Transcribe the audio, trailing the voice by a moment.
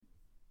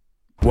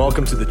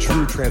Welcome to the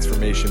True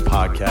Transformation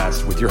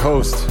Podcast with your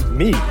host,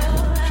 me,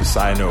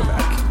 Josiah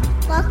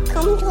Novak.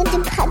 Welcome to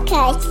the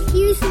podcast.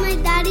 Here's my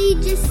daddy,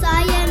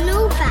 Josiah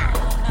Novak.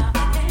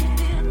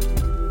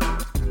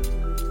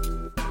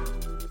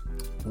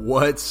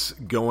 What's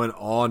going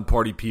on,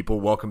 party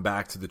people? Welcome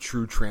back to the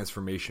True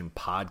Transformation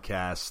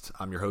Podcast.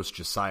 I'm your host,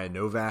 Josiah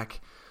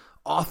Novak,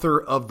 author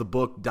of the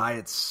book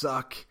Diets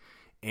Suck,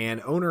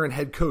 and owner and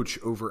head coach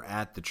over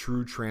at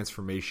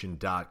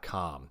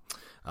thetruetransformation.com.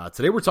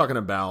 Today we're talking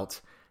about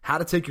how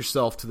to take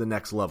yourself to the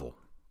next level.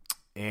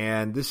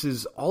 And this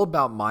is all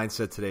about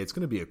mindset today. It's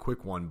going to be a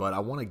quick one, but I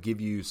want to give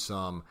you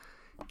some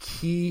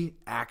key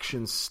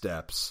action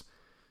steps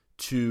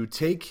to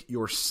take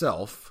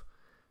yourself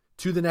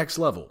to the next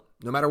level,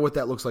 no matter what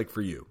that looks like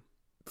for you.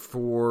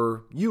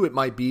 For you, it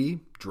might be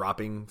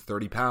dropping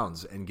 30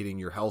 pounds and getting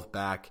your health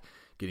back,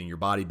 getting your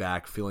body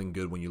back, feeling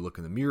good when you look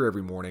in the mirror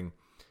every morning,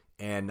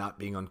 and not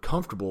being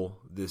uncomfortable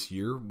this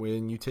year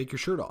when you take your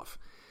shirt off.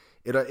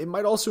 It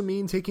might also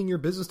mean taking your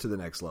business to the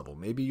next level.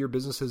 Maybe your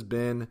business has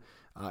been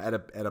at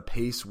a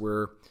pace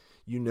where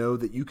you know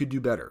that you could do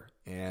better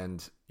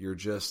and you're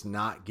just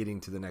not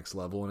getting to the next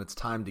level, and it's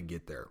time to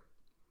get there.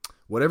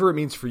 Whatever it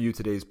means for you,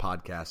 today's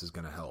podcast is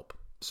going to help.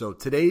 So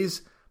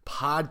today's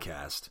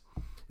podcast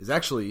is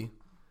actually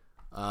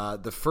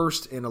the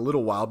first in a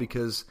little while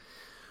because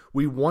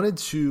we wanted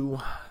to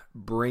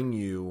bring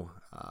you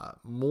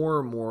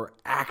more and more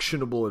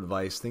actionable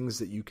advice, things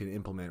that you can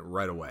implement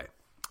right away.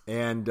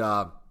 And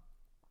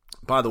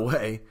by the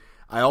way,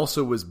 I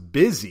also was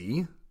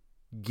busy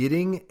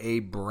getting a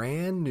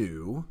brand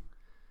new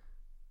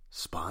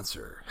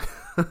sponsor.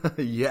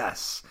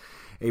 Yes,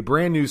 a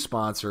brand new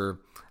sponsor.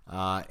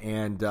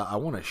 And I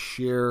want to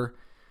share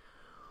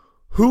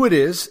who it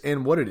is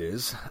and what it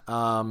is.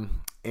 And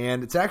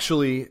it's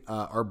actually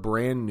our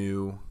brand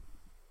new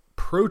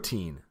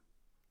protein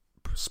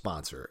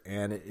sponsor.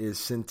 And it is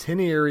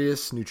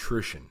Centenarius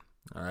Nutrition.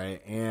 All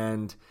right.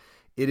 And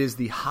it is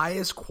the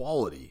highest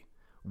quality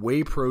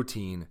whey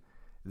protein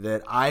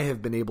that I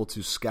have been able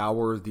to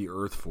scour the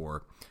earth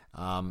for.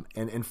 And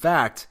in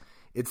fact,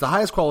 it's the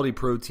highest quality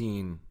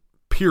protein,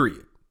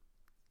 period.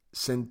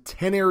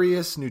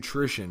 Centenarius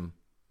Nutrition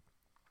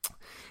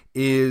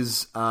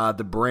is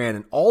the brand,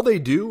 and all they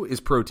do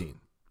is protein.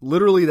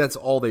 Literally, that's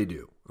all they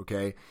do,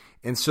 okay?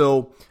 And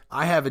so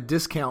I have a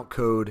discount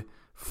code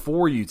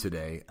for you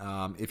today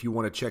if you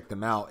want to check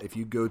them out. If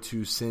you go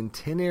to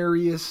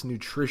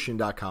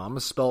centenariusnutrition.com, I'm going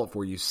to spell it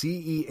for you,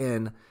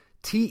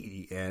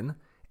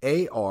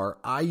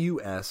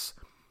 CENTENARIUS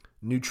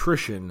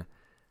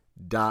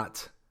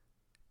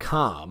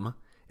nutrition.com,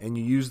 and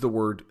you use the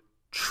word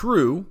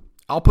true.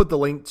 I'll put the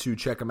link to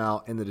check them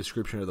out in the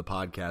description of the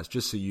podcast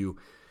just so you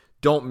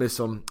don't miss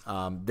them.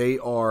 They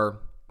are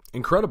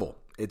incredible.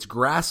 It's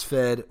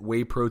grass-fed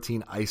whey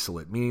protein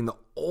isolate, meaning the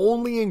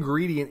only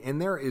ingredient in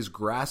there is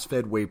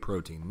grass-fed whey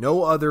protein.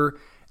 No other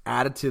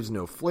additives,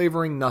 no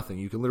flavoring, nothing.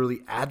 You can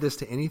literally add this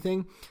to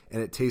anything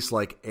and it tastes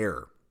like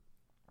air.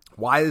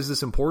 Why is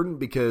this important?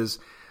 Because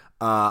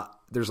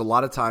there's a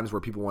lot of times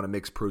where people want to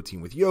mix protein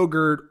with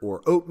yogurt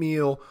or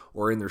oatmeal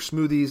or in their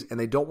smoothies, and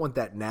they don't want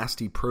that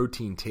nasty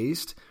protein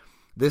taste.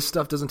 This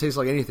stuff doesn't taste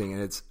like anything,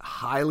 and it's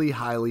highly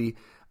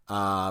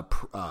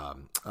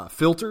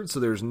filtered, so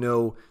there's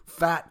no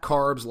fat,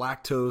 carbs,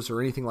 lactose,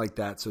 or anything like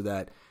that, so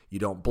that you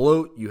don't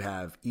bloat, you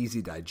have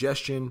easy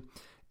digestion,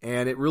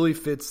 and it really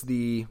fits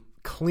the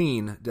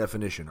clean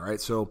definition, all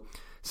right? So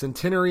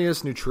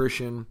Centenarius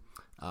Nutrition,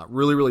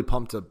 really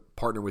pumped to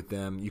partner with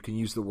them. You can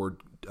use the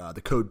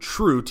code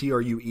TRUE,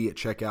 TRUE at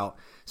checkout,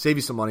 save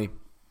you some money.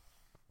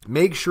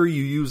 Make sure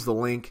you use the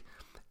link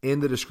in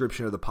the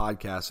description of the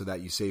podcast so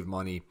that you save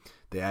money.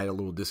 They add a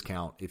little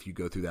discount if you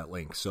go through that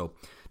link. So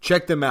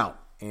check them out,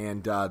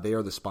 and they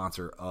are the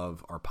sponsor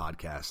of our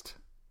podcast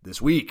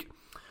this week.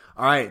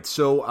 All right,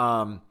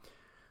 so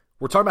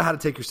we're talking about how to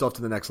take yourself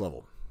to the next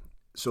level.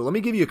 So let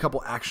me give you a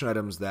couple action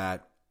items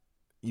that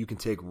you can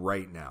take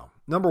right now.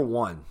 Number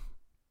one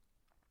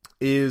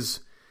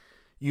is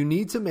you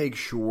need to make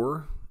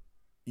sure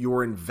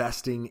you're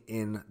investing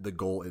in the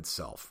goal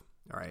itself.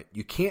 All right.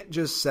 You can't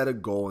just set a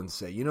goal and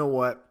say, you know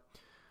what,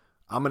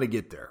 I'm going to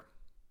get there,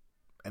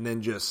 and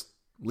then just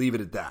leave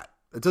it at that.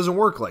 It doesn't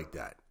work like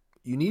that.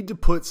 You need to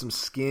put some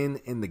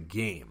skin in the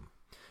game.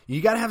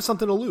 You got to have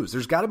something to lose.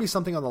 There's got to be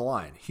something on the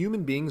line.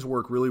 Human beings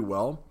work really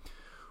well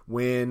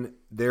when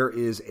there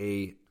is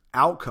a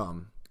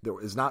outcome that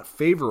is not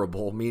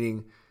favorable,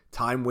 meaning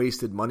time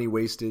wasted, money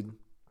wasted,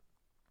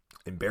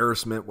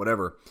 embarrassment,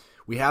 whatever.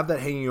 We have that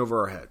hanging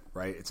over our head,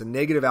 right? It's a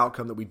negative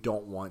outcome that we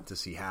don't want to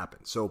see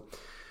happen. So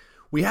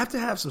we have to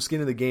have some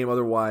skin in the game.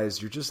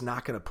 Otherwise, you're just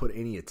not going to put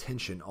any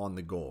attention on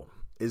the goal.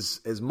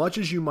 As much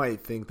as you might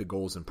think the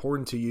goal is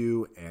important to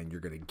you and you're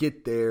going to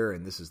get there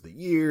and this is the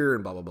year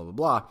and blah, blah, blah, blah,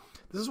 blah.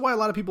 This is why a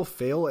lot of people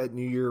fail at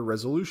New Year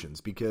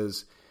resolutions,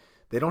 because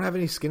they don't have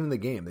any skin in the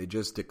game. They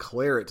just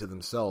declare it to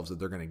themselves that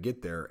they're going to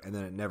get there, and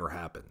then it never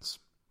happens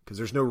because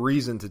there's no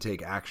reason to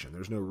take action.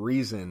 There's no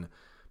reason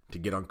to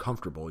get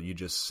uncomfortable. You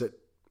just sit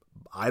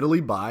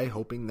idly by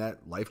hoping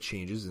that life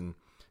changes, and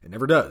it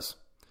never does.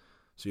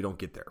 So you don't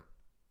get there.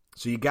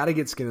 So you got to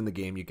get skin in the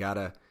game. You got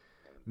to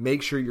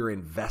make sure you're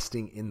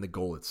investing in the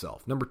goal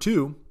itself. Number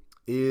 2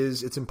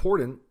 is it's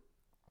important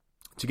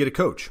to get a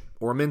coach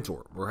or a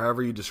mentor, or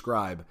however you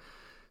describe,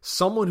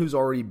 someone who's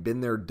already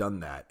been there, done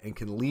that, and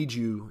can lead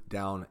you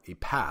down a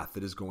path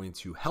that is going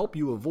to help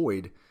you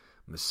avoid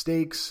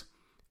mistakes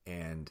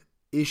and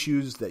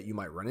issues that you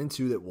might run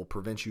into that will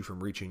prevent you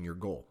from reaching your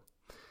goal.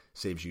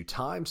 Saves you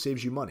time,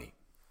 saves you money.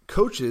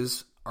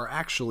 Coaches are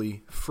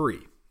actually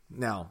free.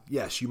 Now,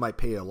 yes, you might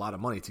pay a lot of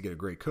money to get a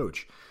great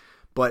coach,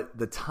 but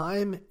the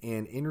time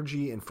and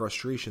energy and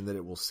frustration that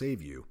it will save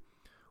you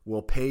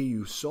will pay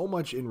you so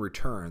much in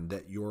return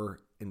that your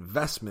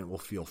investment will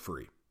feel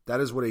free. That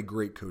is what a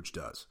great coach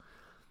does.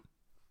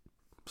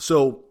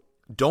 So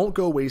don't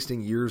go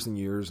wasting years and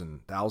years and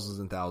thousands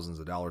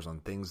of dollars on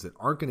things that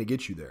aren't going to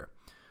get you there.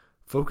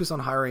 Focus on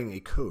hiring a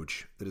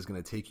coach that is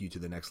going to take you to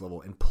the next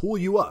level and pull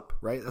you up,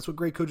 right? That's what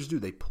great coaches do.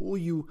 They pull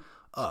you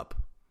up.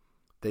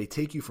 They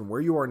take you from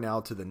where you are now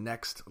to the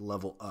next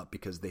level up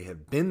because they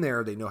have been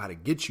there. They know how to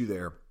get you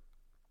there.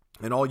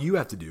 And all you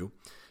have to do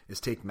is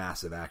take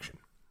massive action,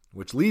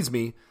 which leads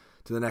me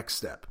to the next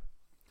step.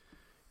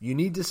 You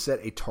need to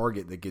set a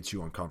target that gets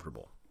you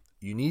uncomfortable.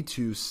 You need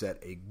to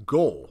set a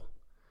goal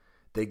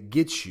that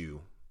gets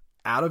you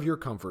out of your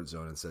comfort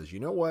zone and says, you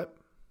know what?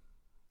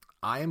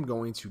 I am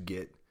going to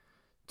get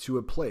to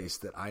a place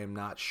that I am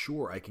not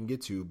sure I can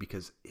get to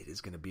because it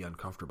is going to be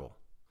uncomfortable.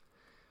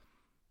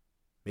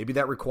 Maybe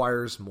that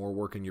requires more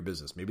work in your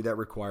business. Maybe that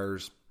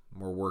requires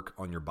more work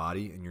on your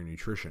body and your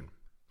nutrition.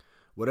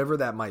 Whatever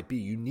that might be,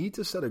 you need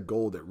to set a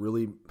goal that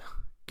really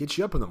gets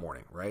you up in the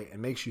morning, right?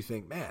 And makes you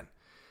think, man,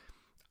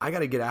 I got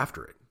to get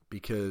after it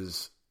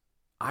because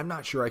I'm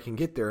not sure I can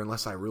get there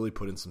unless I really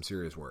put in some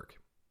serious work.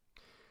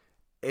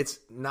 It's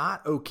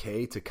not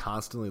okay to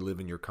constantly live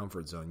in your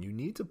comfort zone. You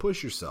need to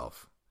push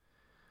yourself.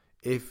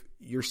 If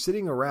you're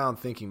sitting around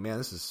thinking, man,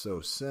 this is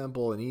so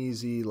simple and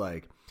easy,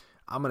 like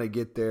I'm going to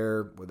get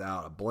there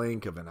without a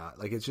blink of an eye,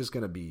 like it's just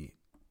going to be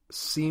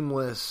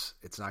seamless,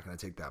 it's not going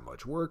to take that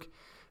much work,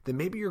 then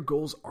maybe your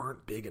goals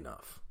aren't big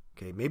enough.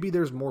 Okay, maybe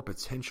there's more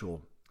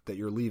potential that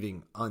you're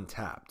leaving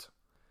untapped.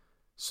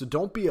 So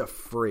don't be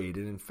afraid,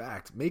 and in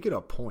fact, make it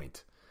a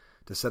point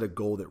to set a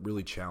goal that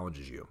really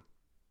challenges you.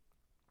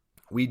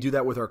 We do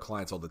that with our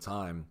clients all the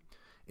time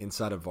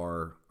inside of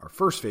our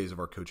first phase of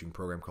our coaching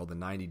program called the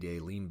 90-day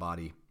lean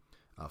body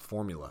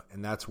formula.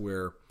 And that's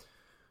where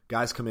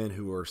guys come in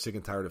who are sick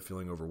and tired of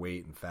feeling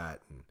overweight and fat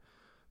and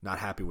not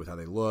happy with how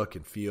they look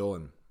and feel,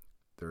 and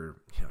they're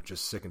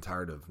just sick and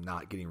tired of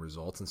not getting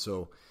results. And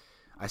so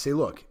I say,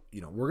 look,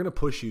 we're going to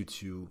push you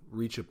to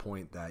reach a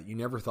point that you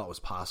never thought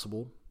was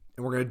possible.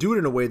 And we're going to do it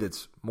in a way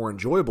that's more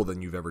enjoyable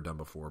than you've ever done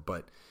before.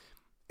 But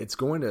it's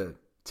going to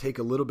take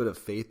a little bit of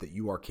faith that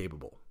you are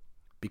capable.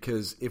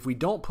 Because if we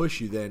don't push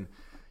you, then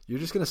you're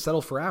just going to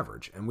settle for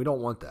average. And we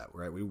don't want that,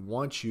 right? We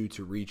want you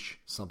to reach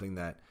something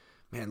that,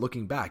 man,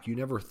 looking back, you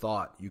never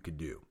thought you could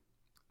do.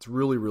 It's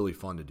really, really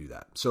fun to do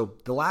that. So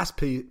the last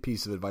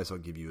piece of advice I'll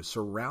give you is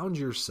surround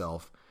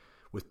yourself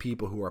with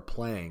people who are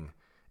playing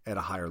at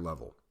a higher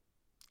level.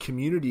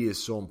 Community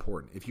is so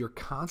important. If you're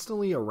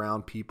constantly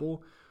around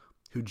people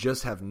who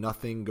just have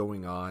nothing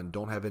going on,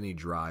 don't have any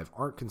drive,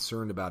 aren't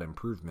concerned about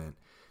improvement,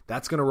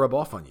 that's going to rub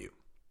off on you.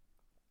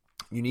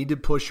 You need to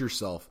push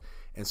yourself.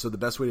 And so the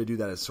best way to do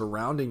that is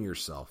surrounding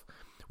yourself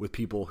with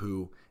people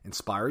who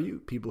inspire you,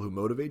 people who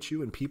motivate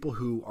you, and people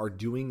who are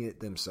doing it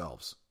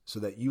themselves so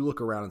that you look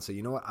around and say,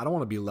 you know what, I don't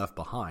want to be left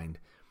behind.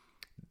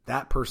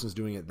 That person's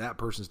doing it. That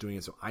person's doing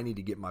it. So I need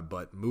to get my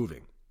butt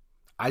moving.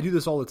 I do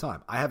this all the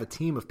time. I have a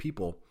team of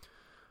people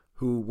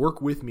who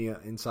work with me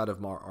inside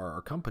of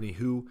our company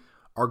who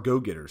are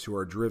go-getters, who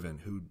are driven,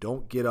 who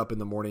don't get up in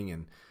the morning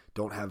and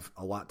don't have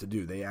a lot to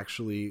do. They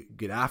actually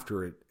get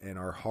after it and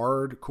are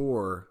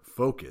hardcore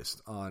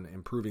focused on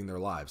improving their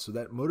lives. So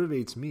that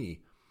motivates me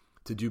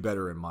to do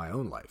better in my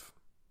own life.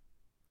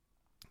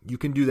 You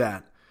can do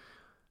that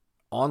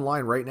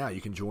online right now.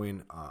 You can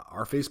join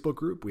our Facebook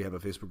group. We have a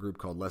Facebook group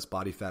called Less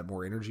Body Fat,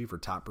 More Energy for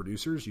top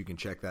producers. You can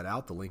check that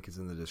out. The link is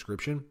in the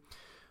description.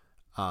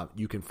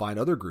 You can find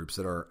other groups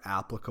that are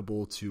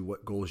applicable to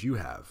what goals you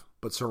have,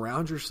 but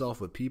surround yourself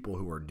with people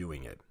who are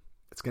doing it.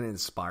 It's going to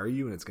inspire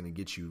you and it's going to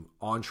get you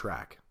on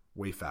track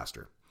way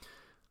faster.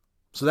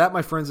 So that,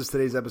 my friends, is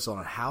today's episode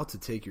on how to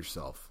take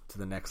yourself to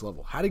the next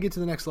level, how to get to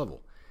the next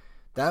level.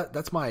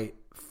 That's my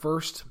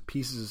first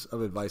pieces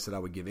of advice that I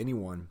would give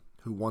anyone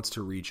who wants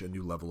to reach a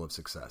new level of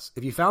success.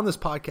 If you found this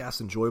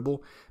podcast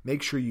enjoyable,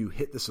 make sure you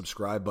hit the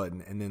subscribe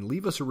button and then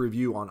leave us a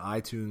review on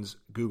iTunes,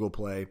 Google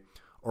Play,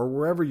 or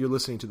wherever you're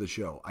listening to the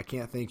show. I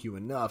can't thank you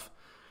enough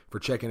for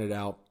checking it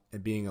out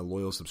and being a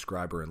loyal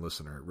subscriber and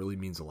listener. It really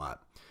means a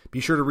lot. Be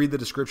sure to read the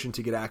description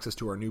to get access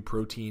to our new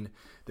protein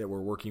that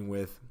we're working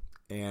with.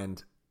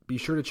 And be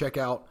sure to check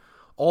out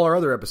all our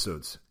other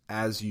episodes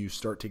as you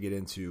start to get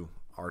into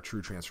our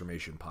True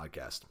Transformation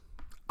podcast.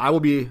 I will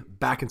be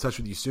back in touch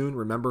with you soon.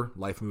 Remember,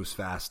 life moves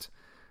fast.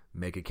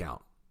 Make it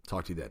count.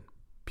 Talk to you then.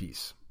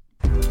 Peace.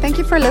 Thank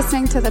you for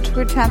listening to the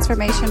True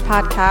Transformation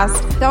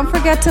Podcast. Don't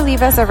forget to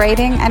leave us a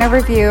rating and a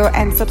review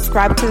and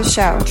subscribe to the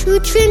show. True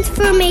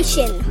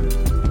transformation.